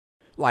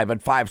Live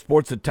at 5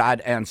 Sports at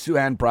Todd and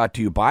Souhan, brought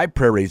to you by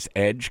Prairie's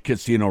Edge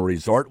Casino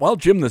Resort. Well,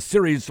 Jim, the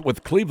series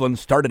with Cleveland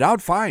started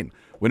out fine.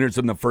 Winners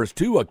in the first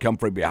two, a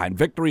comfort behind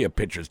victory, a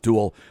pitcher's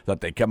duel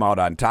that they come out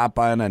on top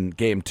on in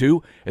game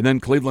two. And then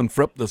Cleveland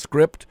flipped the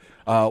script,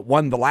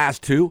 won the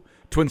last two.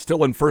 Twins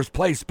still in first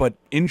place, but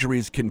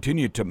injuries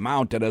continue to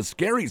mount, and a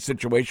scary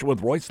situation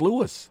with Royce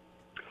Lewis.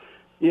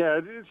 Yeah,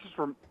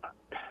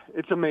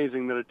 it's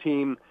amazing that a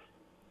team,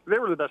 they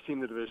were the best team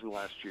in the division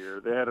last year.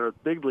 They had a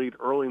big lead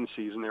early in the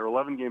season. They were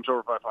 11 games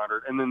over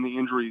 500, and then the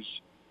injuries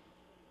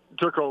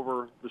took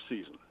over the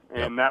season.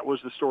 And that was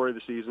the story of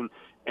the season.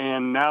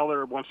 And now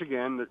they're, once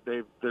again,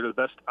 they're the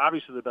best,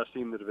 obviously the best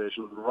team in the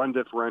division. The run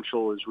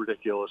differential is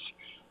ridiculous.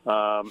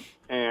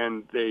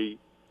 And they,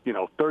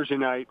 Thursday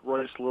night,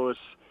 Royce Lewis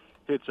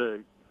hits a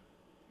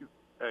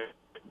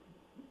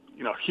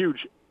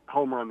huge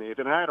homer on the eighth.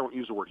 And I don't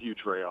use the word huge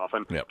very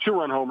often. Yep.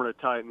 2-run homer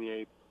to tie it in the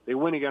eighth. They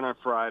win again on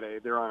Friday.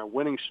 They're on a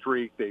winning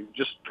streak. They have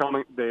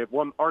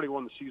already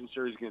won the season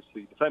series against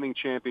the defending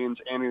champions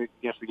and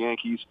against the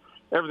Yankees.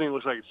 Everything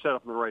looks like it's set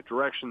up in the right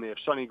direction. They have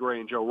Sonny Gray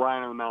and Joe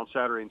Ryan on the mound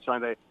Saturday and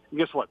Sunday. And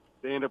guess what?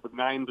 They end up with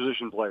 9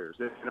 position players.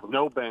 They end up with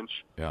no bench,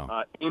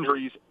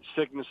 injuries,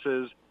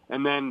 sicknesses,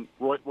 and then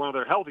one of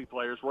their healthy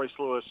players, Royce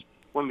Lewis,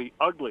 one of the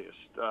ugliest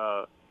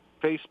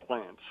face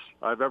plants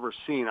I've ever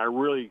seen.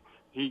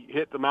 He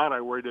hit the mound.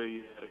 I worried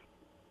he had a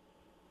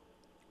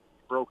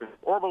broken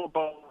orbital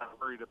bone. I'm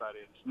worried about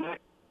his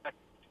neck.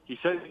 He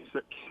said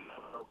he's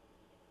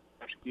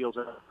feels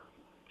it.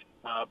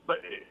 But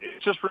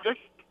it's just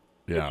ridiculous.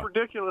 Yeah. It's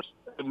ridiculous,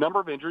 the number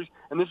of injuries,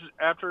 and this is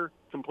after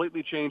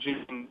completely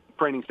changing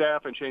training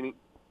staff and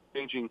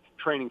changing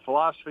training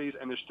philosophies,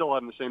 and they're still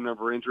having the same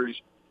number of injuries.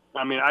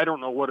 I mean, I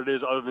don't know what it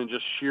is other than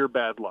just sheer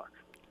bad luck.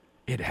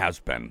 It has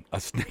been a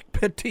snake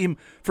pit team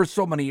for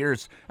so many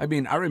years. I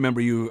mean, I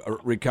remember you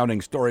recounting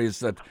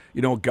stories that,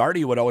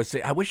 Gardy would always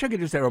say, I wish I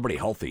could just have everybody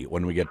healthy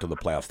when we get to the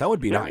playoffs. That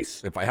would be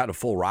nice if I had a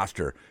full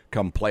roster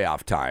come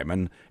playoff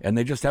time. And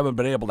they just haven't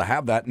been able to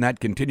have that, and that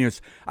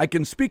continues. I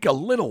can speak a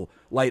little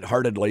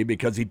lightheartedly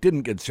because he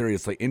didn't get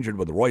seriously injured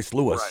with Royce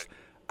Lewis. Right.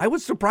 I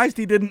was surprised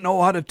he didn't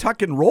know how to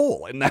tuck and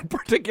roll in that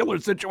particular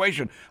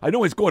situation. I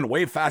know he's going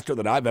way faster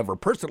than I've ever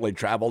personally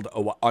traveled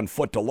on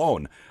foot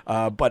alone,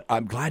 but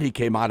I'm glad he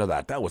came out of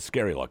that. That was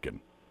scary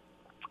looking.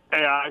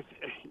 Yeah,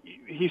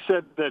 he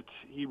said that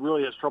he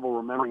really has trouble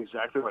remembering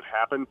exactly what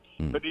happened,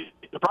 but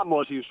the problem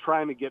was he was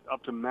trying to get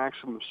up to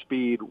maximum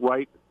speed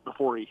right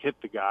before he hit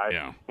the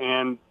guy,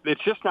 and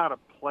it's just not a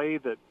play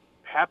that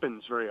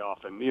happens very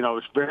often.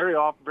 It's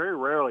very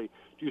rarely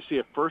do you see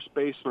a first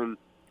baseman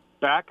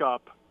back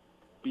up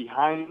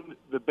behind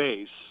the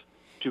base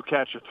to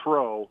catch a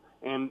throw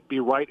and be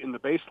right in the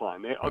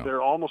baseline.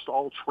 They're almost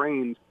all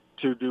trained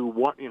to do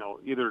one,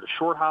 either to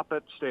short hop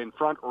it, stay in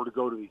front, or to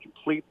go to the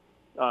complete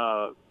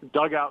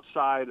dugout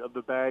side of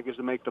the bag as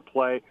to make the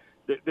play.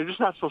 They're just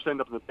not supposed to end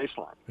up in the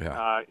baseline.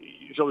 Yeah.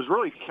 So it was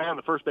really kind of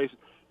the first baseman.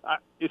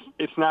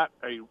 It's not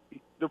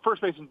the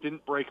first baseman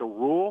didn't break a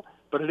rule,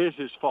 but it is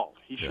his fault.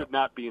 He should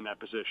not be in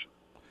that position.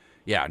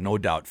 Yeah, no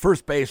doubt.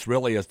 First base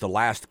really is the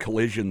last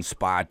collision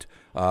spot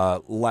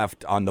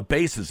left on the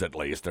bases, at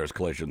least. There's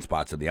collision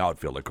spots in the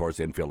outfield, of course,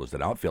 infielders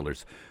and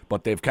outfielders.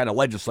 But they've kind of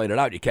legislated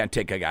out. You can't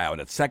take a guy out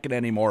at second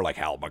anymore, like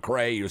Hal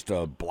McRae used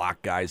to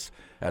block guys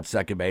at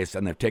second base,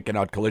 and they've taken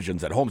out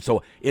collisions at home.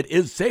 So it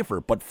is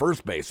safer, but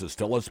first base is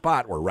still a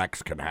spot where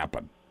wrecks can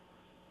happen.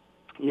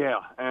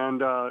 Yeah,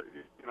 and I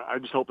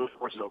just hope the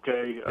force is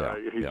okay.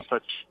 He's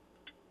such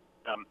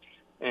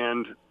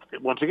and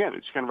once again,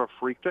 it's kind of a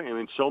freak thing. I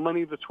mean, so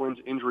many of the Twins'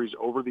 injuries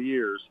over the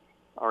years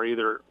are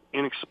either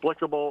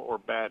inexplicable or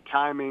bad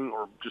timing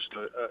or just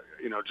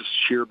just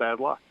sheer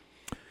bad luck.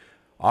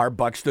 Are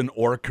Buxton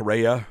or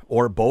Correa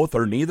or both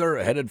or neither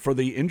headed for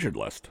the injured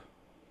list?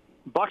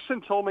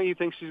 Buxton told me he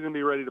thinks he's going to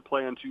be ready to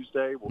play on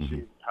Tuesday. We'll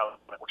see how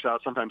that works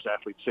out. Sometimes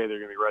athletes say they're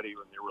going to be ready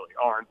when they really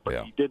aren't,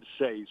 but he did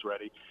say he's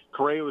ready.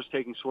 Correa was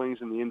taking swings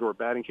in the indoor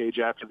batting cage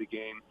after the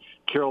game.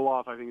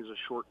 Kirilloff, I think, is a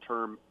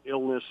short-term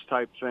illness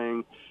type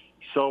thing.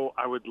 So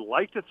I would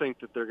like to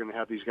think that they're going to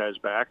have these guys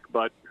back,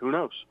 but who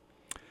knows?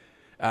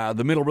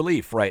 The middle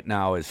relief right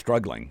now is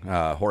struggling.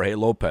 Jorge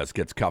Lopez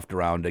gets cuffed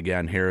around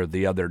again here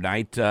the other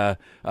night.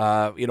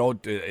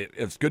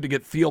 It's good to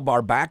get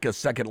Thielbar back. A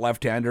second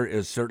left-hander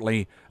is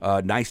certainly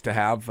nice to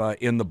have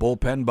in the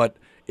bullpen, but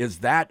is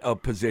that a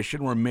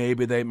position where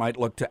maybe they might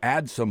look to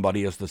add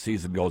somebody as the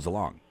season goes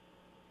along?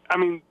 I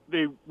mean,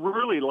 they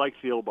really like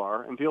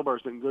Thielbar, and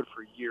Thielbar's been good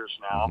for years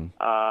now,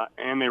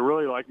 and they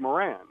really like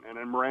Moran. And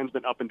then Moran's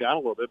been up and down a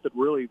little bit, but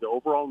really the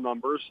overall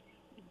numbers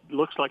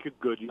looks like a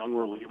good young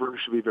reliever who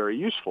should be very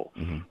useful.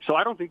 So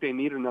I don't think they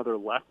need another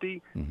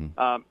lefty.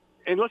 And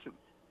listen,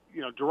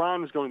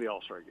 Duran is going to the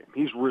All-Star game.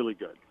 He's really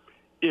good.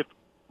 If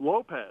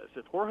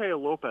Jorge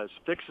Lopez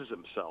fixes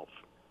himself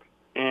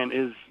and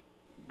is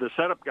the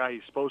setup guy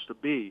he's supposed to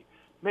be,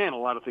 man, a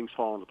lot of things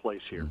fall into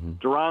place here.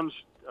 Duran's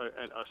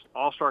an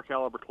all-star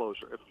caliber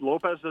closer. If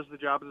Lopez does the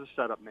job as a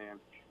setup man,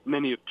 and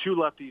then you have two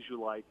lefties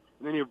you like,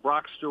 and then you have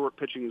Brock Stewart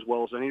pitching as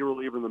well as any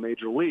reliever in the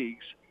major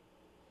leagues,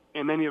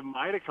 and then you have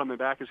Maeda coming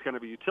back as kind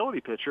of a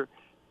utility pitcher.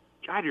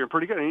 God, you're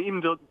pretty good. And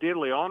even De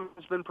Leon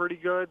has been pretty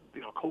good.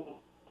 Cole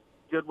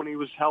good when he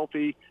was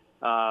healthy.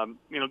 Nobody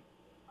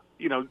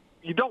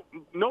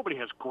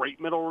has great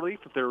middle relief.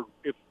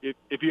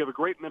 If you have a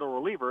great middle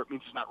reliever, it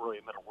means it's not really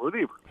a middle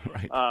reliever.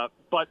 Right.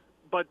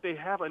 But they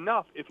have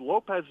enough. If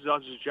Lopez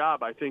does his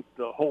job, I think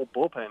the whole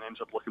bullpen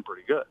ends up looking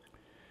pretty good.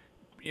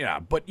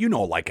 Yeah, but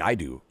like I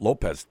do,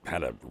 Lopez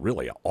had a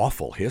really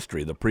awful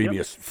history the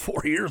previous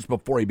 4 years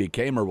before he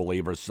became a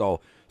reliever,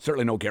 so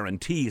certainly no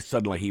guarantee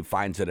suddenly he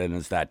finds it and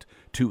is that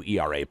 2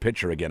 ERA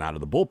pitcher again out of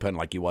the bullpen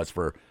like he was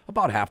for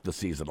about half the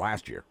season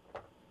last year.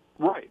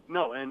 Right.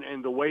 No,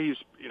 and the way he's,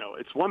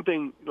 it's one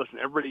thing, listen,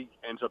 everybody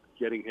ends up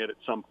getting hit at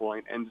some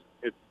point, and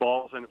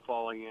balls end up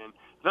falling in.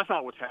 That's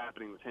not what's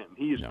happening with him.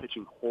 He is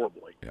pitching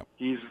horribly. Yep.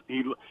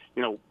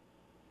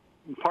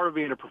 Part of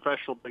being a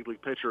professional big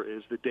league pitcher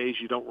is the days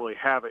you don't really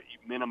have it, you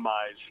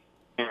minimize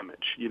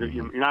damage.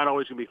 You're not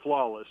always going to be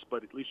flawless,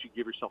 but at least you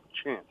give yourself a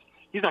chance.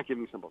 He's not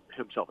giving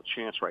himself a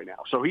chance right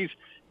now. So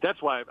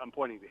that's why I'm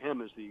pointing to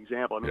him as the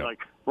example. I mean, like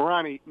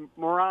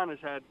Moran has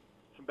had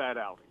some bad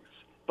outings,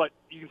 but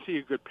you can see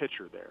a good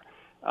pitcher there.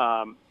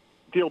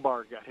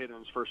 Thielbar got hit in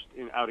his first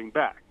outing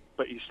back,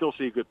 but you still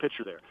see a good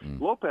pitcher there.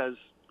 Lopez,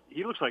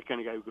 he looks like the kind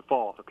of guy who could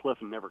fall off a cliff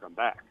and never come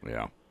back.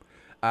 Yeah.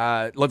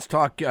 Let's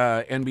talk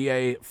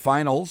NBA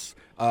Finals.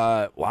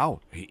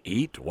 Wow,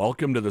 Heat,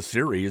 welcome to the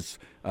series.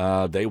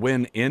 They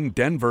win in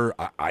Denver.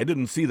 I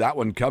didn't see that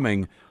one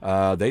coming.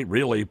 They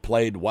really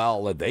played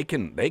well. They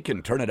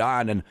can turn it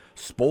on, and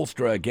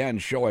Spoelstra again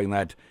showing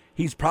that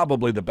he's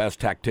probably the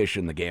best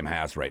tactician the game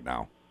has right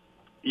now.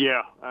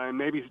 Yeah,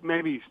 maybe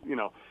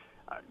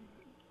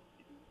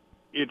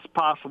it's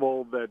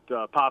possible that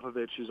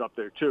Popovich is up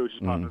there too.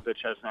 Just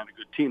Popovich hasn't had a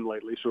good team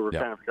lately, so we're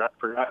kind of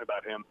forgot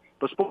about him.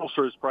 But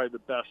Spoelstra is probably the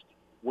best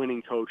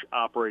winning coach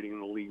operating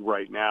in the league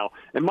right now.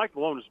 And Mike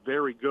Malone is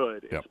very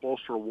good. And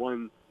Spoelstra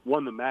won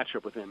the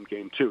matchup with him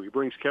Game 2. He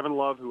brings Kevin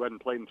Love, who hadn't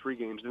played in 3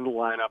 games, into the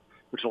lineup,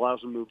 which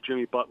allows him to move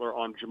Jimmy Butler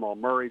on Jamal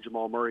Murray.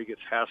 Jamal Murray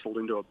gets hassled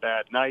into a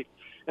bad night.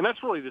 And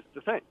that's really the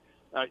thing.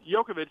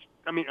 Jokic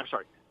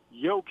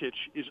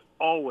is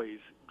always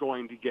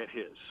going to get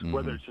his,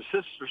 whether it's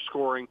assists or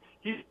scoring.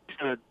 He's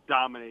going to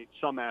dominate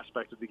some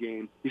aspect of the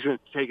game. He's going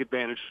to take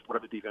advantage of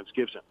whatever the defense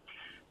gives him.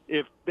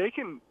 If they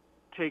can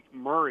take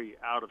Murray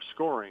out of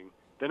scoring,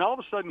 then all of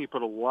a sudden you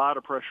put a lot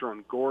of pressure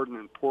on Gordon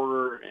and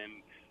Porter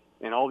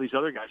and all these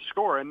other guys to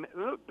score, and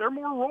they're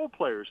more role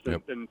players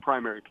than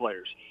primary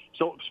players.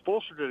 So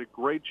Spoelstra did a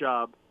great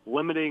job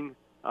limiting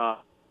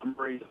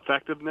Murray's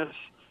effectiveness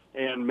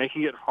and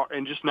making it hard,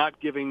 and just not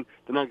giving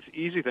the Nuggets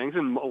easy things.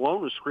 And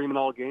Malone was screaming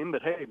all game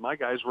that, hey, my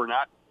guys were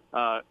not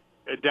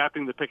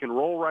adapting the pick and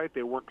roll right.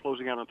 They weren't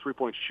closing out on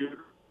three-point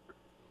shooter.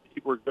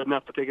 People were good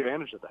enough to take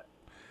advantage of that.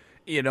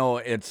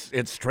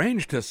 It's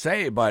strange to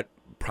say, but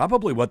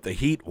probably what the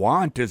Heat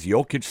want is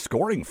Jokic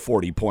scoring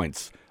 40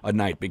 points a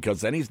night,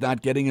 because then he's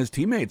not getting his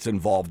teammates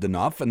involved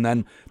enough, and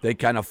then they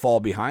kind of fall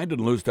behind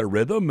and lose their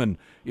rhythm. And,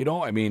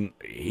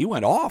 he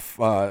went off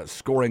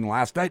scoring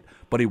last night,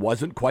 but he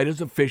wasn't quite as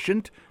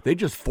efficient. They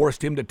just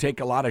forced him to take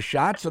a lot of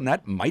shots, and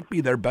that might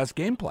be their best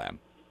game plan.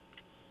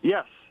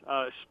 Yes.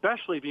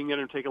 Especially if you can get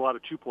him to take a lot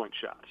of two-point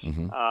shots.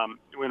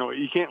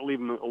 You can't leave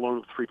him alone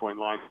with the three-point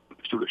line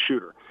to a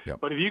shooter. Yep.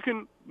 But if you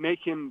can make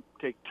him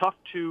take tough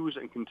twos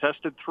and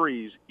contested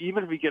threes,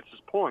 even if he gets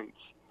his points,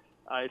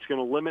 it's going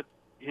to limit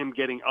him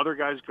getting other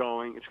guys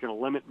going. It's going to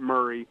limit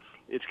Murray.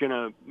 It's going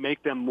to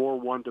make them more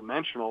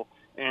one-dimensional.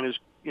 And as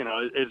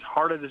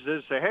hard as it is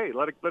to say, hey,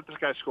 let this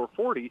guy score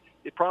 40,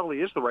 it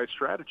probably is the right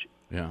strategy.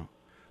 Yeah.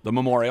 The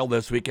Memorial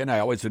this weekend, I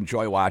always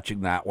enjoy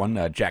watching that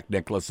one. Jack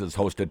Nicklaus's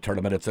hosted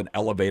tournament. It's an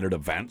elevated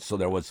event, so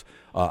there was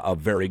a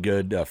very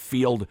good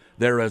field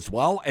there as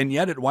well. And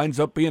yet it winds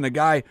up being a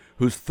guy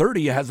who's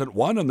 30, hasn't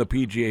won on the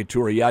PGA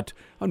Tour yet.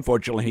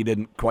 Unfortunately, he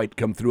didn't quite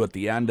come through at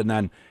the end.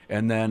 And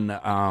then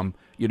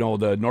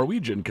the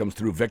Norwegian comes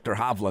through, Viktor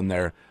Hovland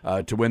there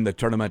to win the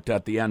tournament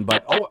at the end.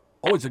 But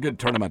always a good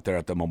tournament there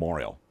at the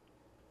Memorial.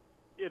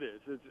 It is.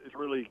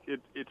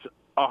 It's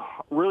a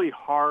really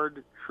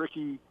hard,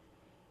 tricky,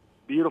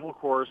 beautiful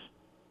course.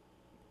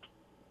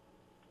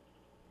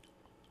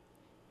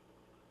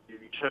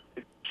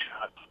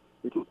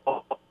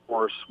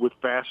 Course with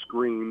fast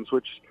greens,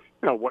 which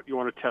what you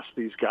want to test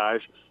these guys.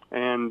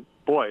 And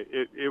boy,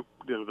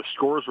 the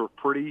scores were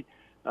pretty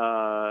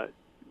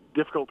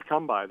difficult to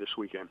come by this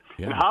weekend.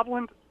 Yeah. And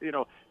Hovland,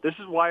 this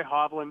is why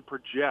Hovland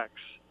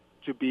projects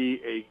to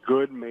be a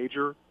good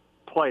major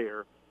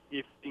player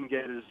if he can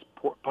get his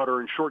putter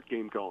and short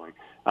game going,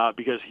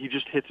 because he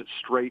just hits it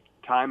straight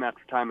time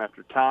after time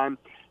after time.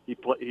 He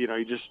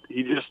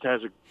just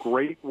has a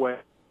great way,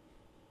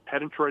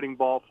 penetrating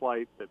ball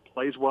flight that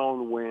plays well in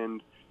the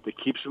wind, that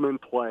keeps him in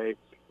play.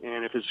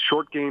 And if his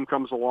short game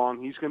comes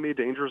along, he's going to be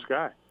a dangerous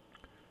guy.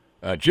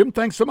 Jim,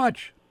 thanks so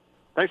much.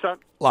 Thanks, Todd.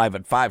 Live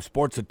at 5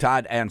 Sports at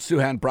Todd and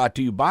Souhan, brought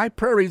to you by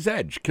Prairie's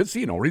Edge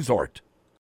Casino Resort.